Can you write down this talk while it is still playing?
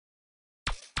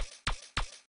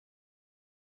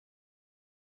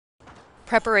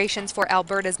Preparations for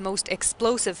Alberta's most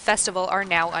explosive festival are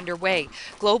now underway.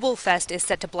 GlobalFest is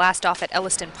set to blast off at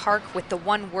Elliston Park with the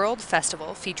One World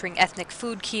Festival featuring ethnic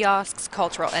food kiosks,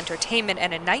 cultural entertainment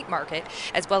and a night market,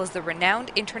 as well as the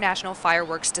renowned international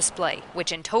fireworks display,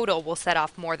 which in total will set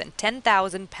off more than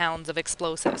 10,000 pounds of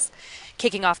explosives.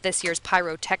 Kicking off this year's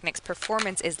pyrotechnics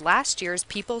performance is last year's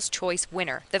People's Choice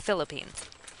winner, the Philippines.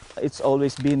 It's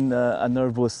always been a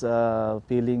nervous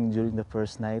feeling during the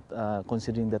first night,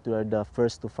 considering that we are the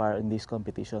first to fire in this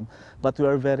competition. But we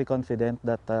are very confident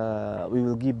that we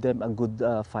will give them a good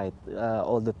fight,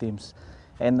 all the teams.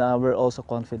 And we're also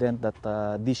confident that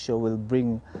this show will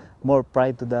bring more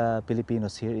pride to the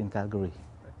Filipinos here in Calgary.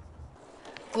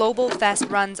 GlobalFest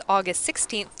runs August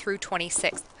 16th through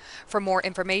 26th. For more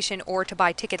information or to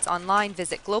buy tickets online,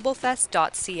 visit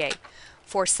globalfest.ca.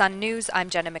 For Sun News, I'm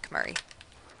Jenna McMurray.